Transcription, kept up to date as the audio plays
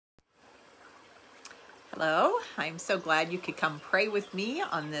Hello, I'm so glad you could come pray with me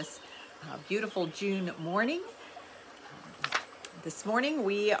on this beautiful June morning. This morning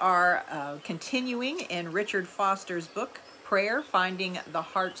we are continuing in Richard Foster's book, Prayer, Finding the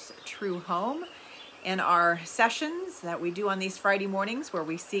Heart's True Home, in our sessions that we do on these Friday mornings where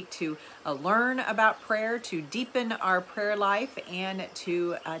we seek to learn about prayer, to deepen our prayer life, and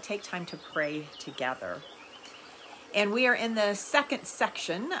to take time to pray together. And we are in the second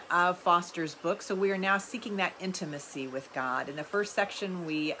section of Foster's book, so we are now seeking that intimacy with God. In the first section,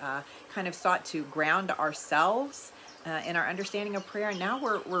 we kind of sought to ground ourselves in our understanding of prayer. And now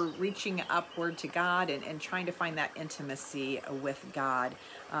we're reaching upward to God and trying to find that intimacy with God,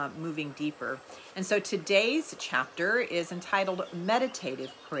 moving deeper. And so today's chapter is entitled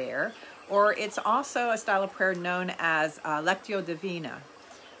Meditative Prayer, or it's also a style of prayer known as Lectio Divina,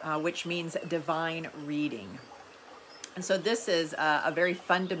 which means divine reading. And so this is a very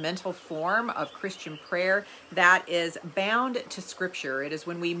fundamental form of Christian prayer that is bound to Scripture. It is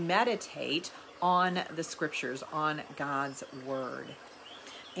when we meditate on the Scriptures, on God's Word.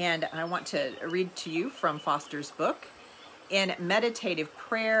 And I want to read to you from Foster's book. In meditative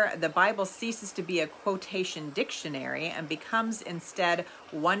prayer, the Bible ceases to be a quotation dictionary and becomes instead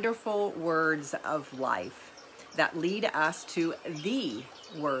wonderful words of life that lead us to the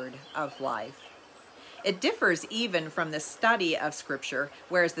Word of life. It differs even from the study of Scripture,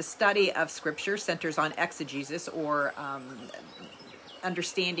 whereas the study of Scripture centers on exegesis, or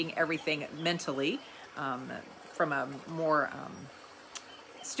understanding everything mentally from a more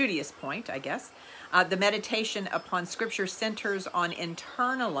studious point, I guess. The meditation upon Scripture centers on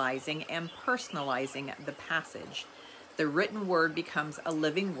internalizing and personalizing the passage. The written word becomes a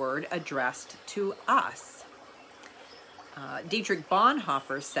living word addressed to us. Dietrich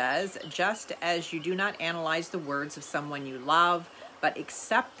Bonhoeffer says, just as you do not analyze the words of someone you love, but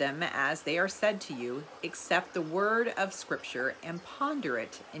accept them as they are said to you, accept the word of Scripture and ponder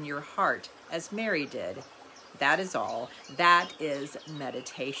it in your heart as Mary did. That is all. That is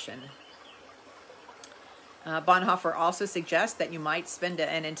meditation. Bonhoeffer also suggests that you might spend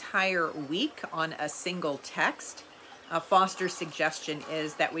an entire week on a single text. Foster's suggestion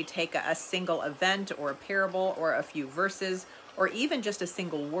is that we take a single event or a parable or a few verses or even just a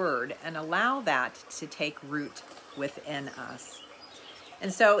single word and allow that to take root within us.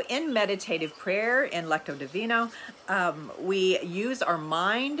 And so in meditative prayer, in Lectio Divina, we use our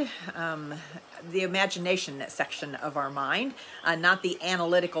mind, the imagination section of our mind, not the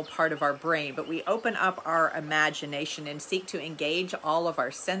analytical part of our brain, but we open up our imagination and seek to engage all of our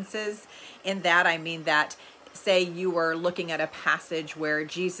senses. In that, I mean that say you were looking at a passage where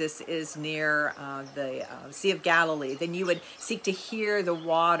Jesus is near the Sea of Galilee, then you would seek to hear the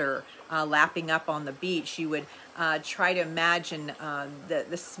water lapping up on the beach. You would try to imagine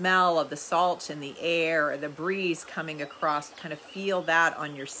the smell of the salt in the air, or the breeze coming across, kind of feel that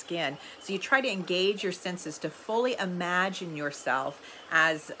on your skin. So you try to engage your senses to fully imagine yourself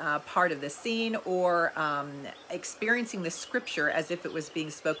as part of the scene, or experiencing the Scripture as if it was being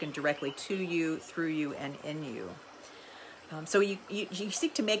spoken directly to you, through you, and in you. So you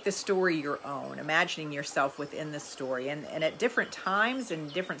seek to make the story your own, imagining yourself within the story. And at different times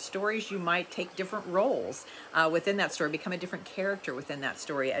and different stories, you might take different roles within that story, become a different character within that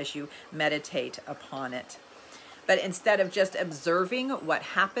story as you meditate upon it. But instead of just observing what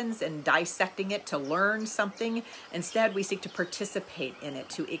happens and dissecting it to learn something, instead we seek to participate in it,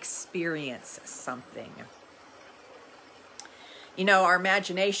 to experience something. You know, our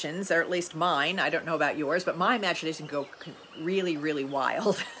imaginations, or at least mine, I don't know about yours, but my imagination can go really, really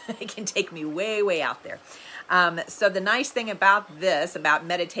wild. It can take me way, way out there. So the nice thing about this, about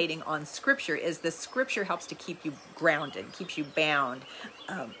meditating on Scripture, is the Scripture helps to keep you grounded, keeps you bound,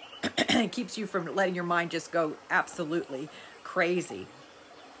 keeps you from letting your mind just go absolutely crazy.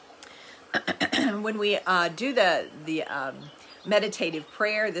 When we do the meditative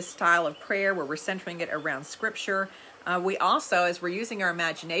prayer, this style of prayer where we're centering it around Scripture, we also, as we're using our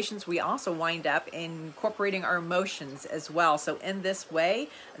imaginations, we also wind up incorporating our emotions as well. So in this way,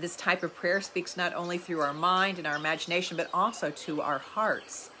 this type of prayer speaks not only through our mind and our imagination, but also to our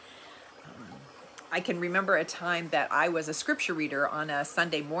hearts. I can remember a time that I was a Scripture reader on a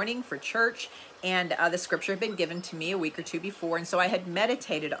Sunday morning for church, and the Scripture had been given to me a week or two before, and so I had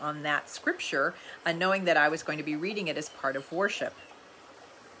meditated on that Scripture, knowing that I was going to be reading it as part of worship.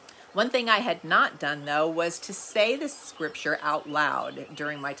 One thing I had not done, though, was to say the Scripture out loud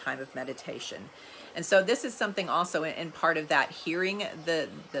during my time of meditation. And so this is something also in part of that, hearing the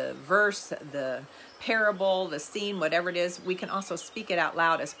verse, the parable, the scene, whatever it is, we can also speak it out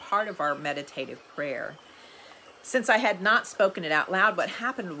loud as part of our meditative prayer. Since I had not spoken it out loud, what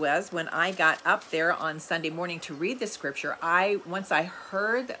happened was when I got up there on Sunday morning to read the scripture, once I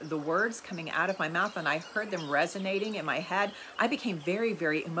heard the words coming out of my mouth and I heard them resonating in my head, I became very,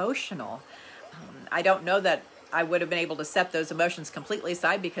 very emotional. I don't know that I would have been able to set those emotions completely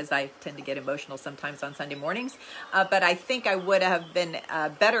aside because I tend to get emotional sometimes on Sunday mornings. But I think I would have been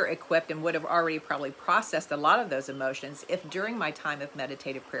better equipped and would have already probably processed a lot of those emotions if during my time of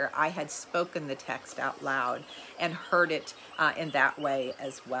meditative prayer I had spoken the text out loud and heard it in that way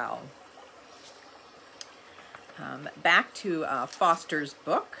as well. Back to Foster's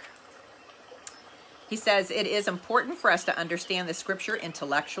book. He says, it is important for us to understand the scripture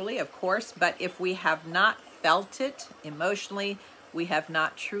intellectually, of course, but if we have not felt it emotionally, we have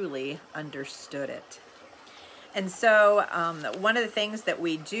not truly understood it. And so one of the things that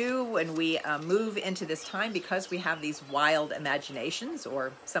we do when we move into this time, because we have these wild imaginations,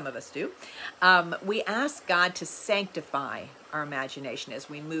 or some of us do, we ask God to sanctify our imagination as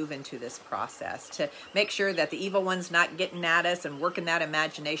we move into this process, to make sure that the evil one's not getting at us and working that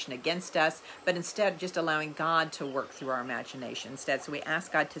imagination against us, but instead just allowing God to work through our imagination instead. So we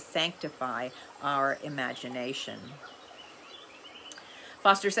ask God to sanctify our imagination.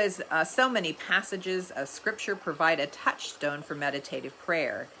 Foster says, so many passages of scripture provide a touchstone for meditative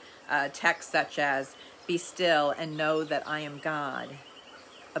prayer. Texts such as, be still and know that I am God.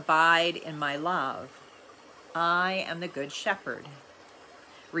 Abide in my love. I am the good shepherd.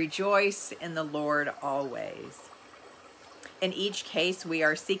 Rejoice in the Lord always. In each case, we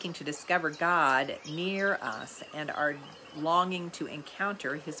are seeking to discover God near us and are longing to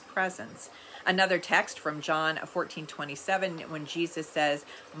encounter his presence. Another text from John 14:27, when Jesus says,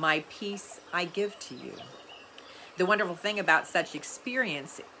 my peace I give to you. The wonderful thing about such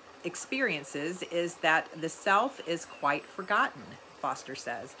experiences is that the self is quite forgotten, Foster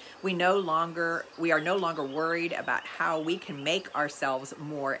says. We are no longer worried about how we can make ourselves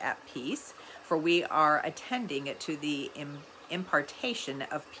more at peace, for we are attending to the impartation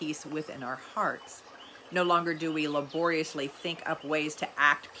of peace within our hearts. No longer do we laboriously think up ways to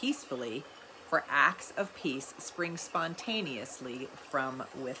act peacefully, for acts of peace spring spontaneously from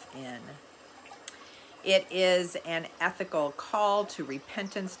within. It is an ethical call to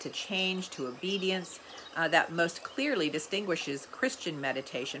repentance, to change, to obedience that most clearly distinguishes Christian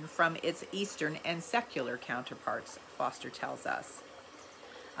meditation from its Eastern and secular counterparts, Foster tells us.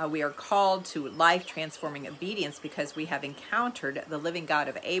 We are called to life-transforming obedience because we have encountered the living God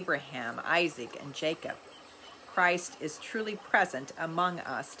of Abraham, Isaac, and Jacob. Christ is truly present among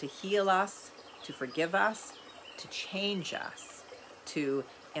us to heal us, to forgive us, to change us, to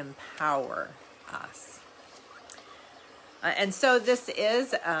empower us. And so this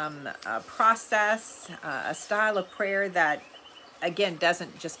is a process, a style of prayer that, again,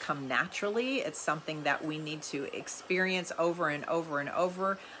 doesn't just come naturally. It's something that we need to experience over and over and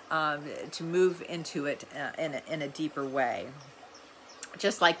over to move into it in a deeper way.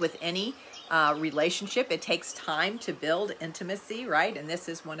 Just like with any relationship, it takes time to build intimacy, right? And this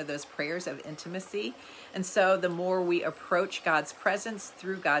is one of those prayers of intimacy. And so the more we approach God's presence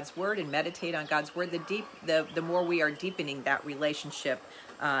through God's word and meditate on God's word, the more we are deepening that relationship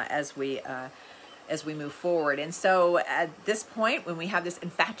as we move forward. And so at this point, when we have this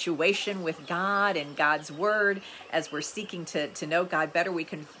infatuation with God and God's word, as we're seeking to know God better, we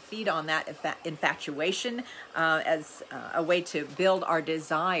can feed on that infatuation as a way to build our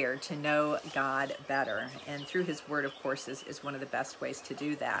desire to know God better. And through his word, of course, is one of the best ways to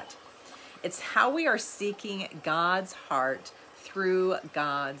do that. It's how we are seeking God's heart through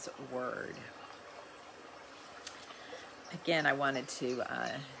God's word. Again, I wanted to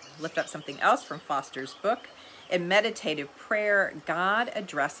lift up something else from Foster's book. In meditative prayer, God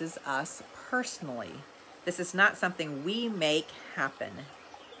addresses us personally. This is not something we make happen.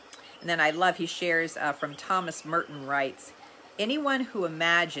 And then I love, he shares from Thomas Merton writes, anyone who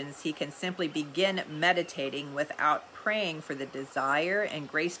imagines he can simply begin meditating without praying for the desire and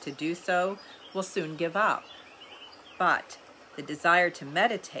grace to do so will soon give up. But the desire to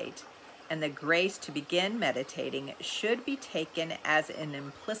meditate and the grace to begin meditating should be taken as an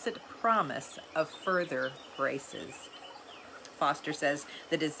implicit promise of further graces. Foster says,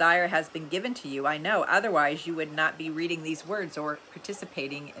 the desire has been given to you, I know, otherwise you would not be reading these words or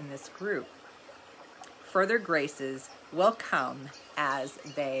participating in this group. Further graces will come as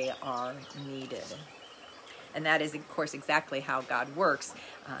they are needed. And that is, of course, exactly how God works.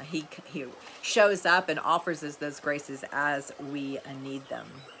 He shows up and offers us those graces as we need them.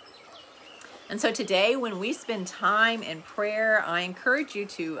 And so today, when we spend time in prayer, I encourage you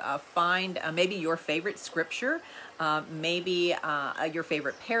to find maybe your favorite scripture, maybe your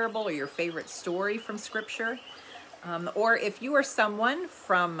favorite parable or your favorite story from scripture. Or if you are someone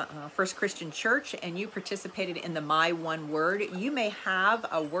from First Christian Church and you participated in the My One Word, you may have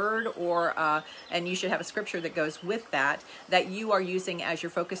a word and you should have a scripture that goes with that you are using as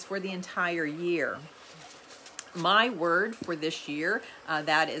your focus for the entire year. My word for this year,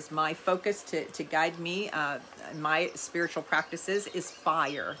 that is my focus to guide me in my spiritual practices, is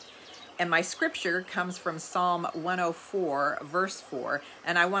fire. And my scripture comes from Psalm 104, verse 4.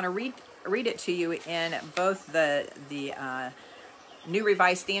 And I want to read it to you in both the New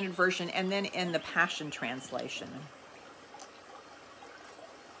Revised Standard Version and then in the Passion Translation.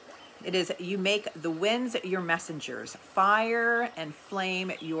 It is, you make the winds your messengers, fire and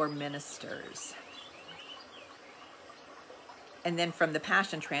flame your ministers. And then from the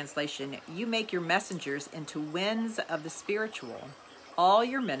Passion Translation, you make your messengers into winds of the spiritual. All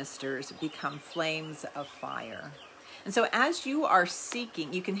your ministers become flames of fire. And so as you are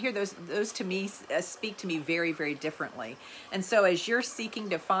seeking, you can hear those to me speak to me very, very differently. And so as you're seeking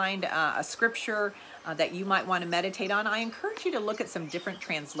to find a scripture that you might want to meditate on, I encourage you to look at some different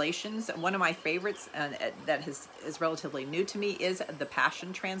translations. One of my favorites that is relatively new to me is the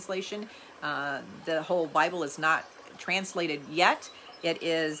Passion Translation. The whole Bible is not translated yet. It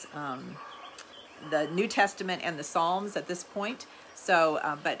is the New Testament and the Psalms at this point. So,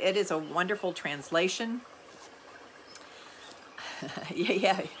 but it is a wonderful translation.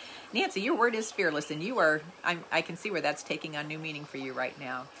 yeah, Nancy, your word is fearless, and you are, I can see where that's taking on new meaning for you right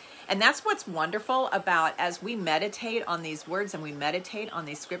now. And that's what's wonderful about, as we meditate on these words and we meditate on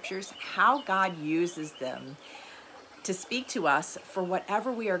these scriptures, how God uses them to speak to us for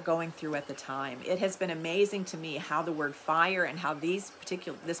whatever we are going through at the time. It has been amazing to me how the word fire and how this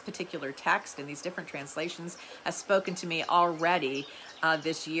particular text and these different translations has spoken to me already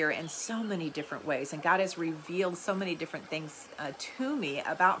this year in so many different ways. And God has revealed so many different things to me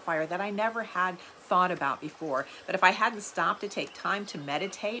about fire that I never had thought about before. But if I hadn't stopped to take time to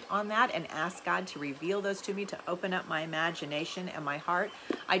meditate on that and ask God to reveal those to me, to open up my imagination and my heart,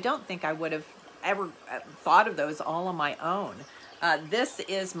 I don't think I would have ever thought of those all on my own. This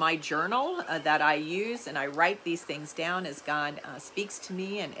is my journal that I use, and I write these things down as God speaks to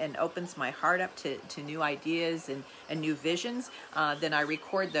me and opens my heart up to new ideas and new visions. Then I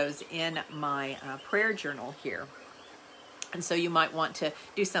record those in my prayer journal here. And so you might want to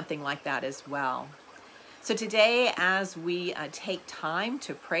do something like that as well. So today, as we take time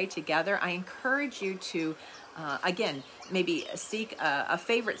to pray together, I encourage you to again, maybe seek a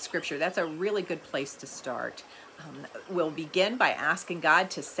favorite scripture. That's a really good place to start. We'll begin by asking God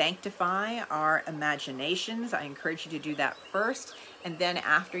to sanctify our imaginations. I encourage you to do that first. And then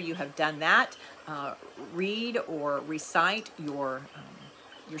after you have done that, read or recite your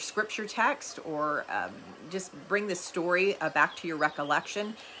scripture text, or just bring the story back to your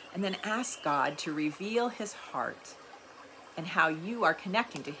recollection. And then ask God to reveal his heart and how you are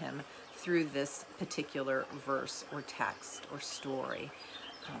connecting to him through this particular verse or text or story.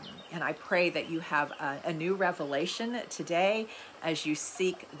 And I pray that you have a new revelation today as you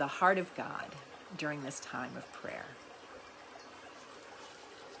seek the heart of God during this time of prayer.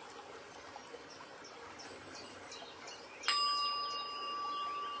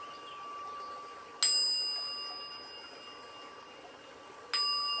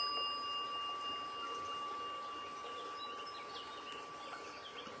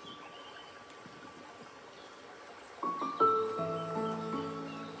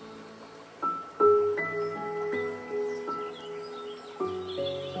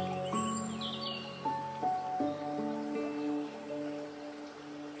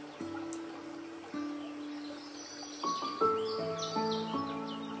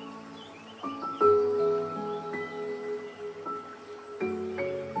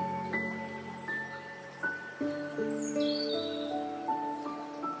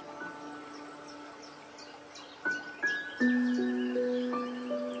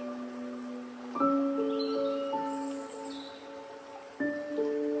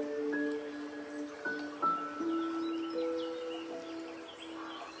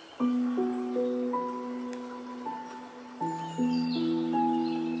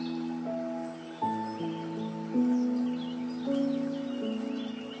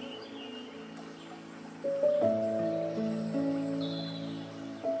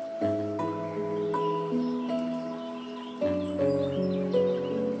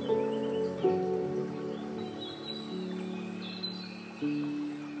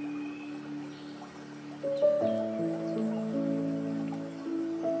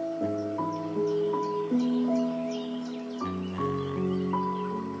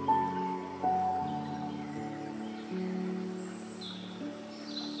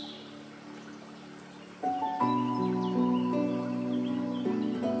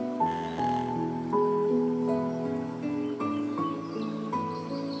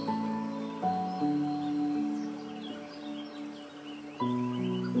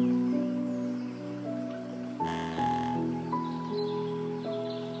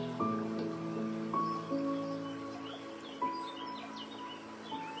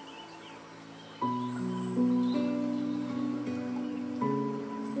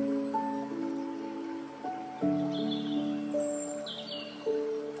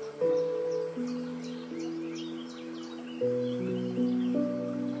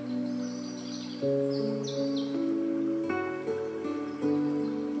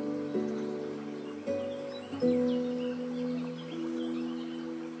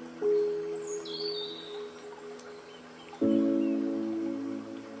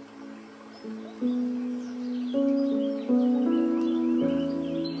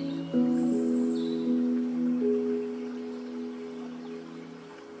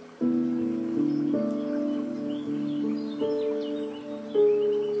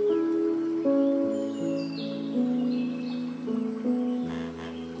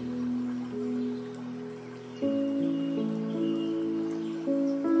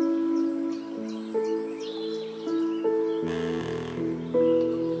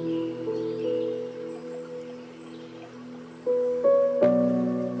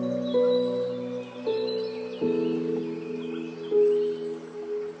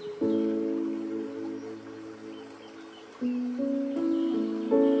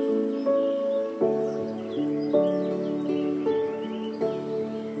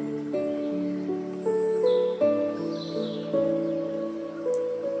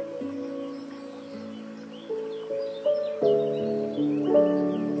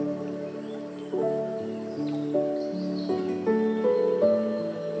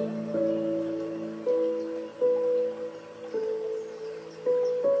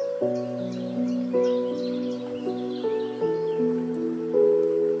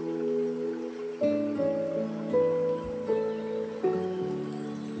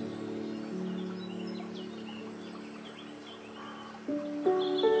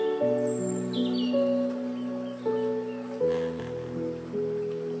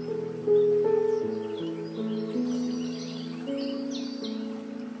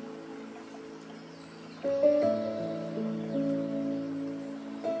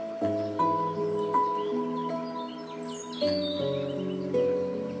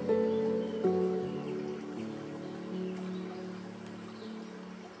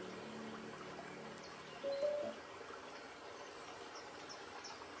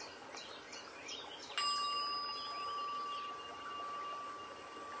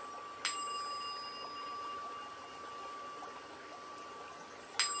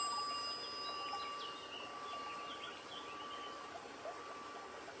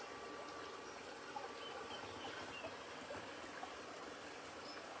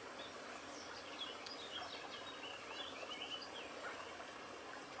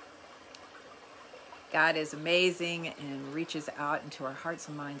 God is amazing and reaches out into our hearts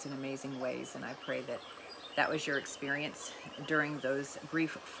and minds in amazing ways. And I pray that that was your experience during those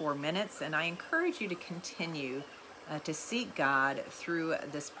brief 4 minutes. And I encourage you to continue to seek God through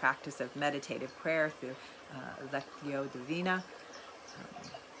this practice of meditative prayer, through Lectio Divina.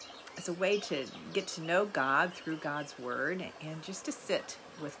 It's a way to get to know God through God's Word and just to sit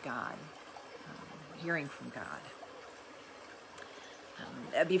with God, hearing from God.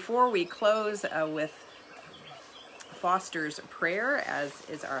 Before we close with Foster's prayer, as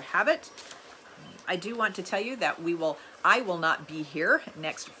is our habit, I do want to tell you that I will not be here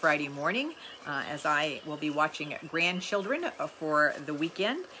next Friday morning, as I will be watching grandchildren for the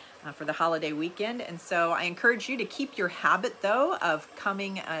weekend, for the holiday weekend. And so I encourage you to keep your habit, though, of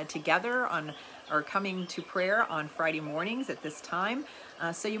coming together or coming to prayer on Friday mornings at this time.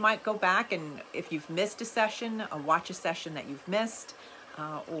 So you might go back, and if you've missed a session, watch a session that you've missed,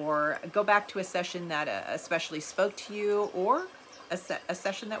 or go back to a session that especially spoke to you, or a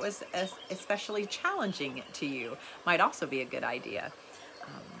session that was especially challenging to you might also be a good idea.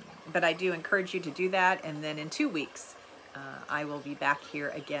 But I do encourage you to do that, and then in 2 weeks, I will be back here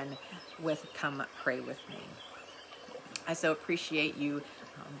again with Come Pray With Me. I so appreciate you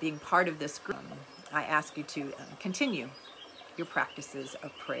being part of this group. I ask you to continue your practices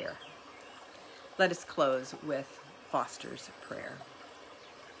of prayer. Let us close with Foster's prayer.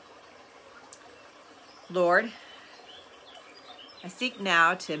 Lord, I seek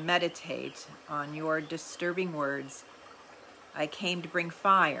now to meditate on your disturbing words. I came to bring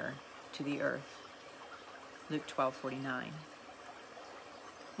fire to the earth. Luke 12:49.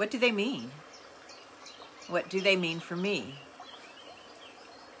 What do they mean? What do they mean for me?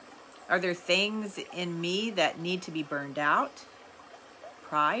 Are there things in me that need to be burned out?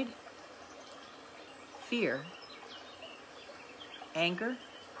 Pride? Fear? Anger?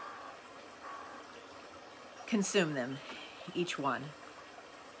 Consume them, each one.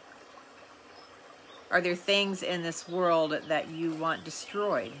 Are there things in this world that you want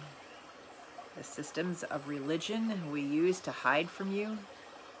destroyed? The systems of religion we use to hide from you?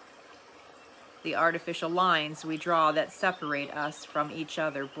 The artificial lines we draw that separate us from each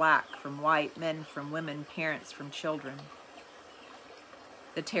other, black from white, men from women, parents from children?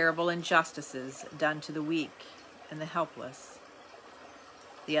 The terrible injustices done to the weak and the helpless?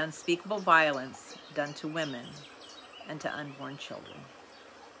 The unspeakable violence done to women and to unborn children?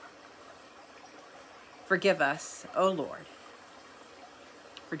 Forgive us, O Lord,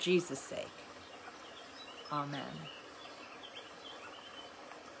 for Jesus' sake. Amen.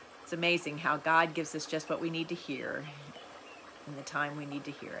 It's amazing how God gives us just what we need to hear in the time we need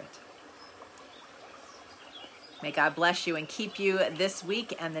to hear it. May God bless you and keep you this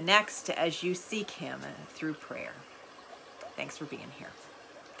week and the next as you seek Him through prayer. Thanks for being here.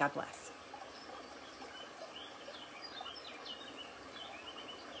 God bless.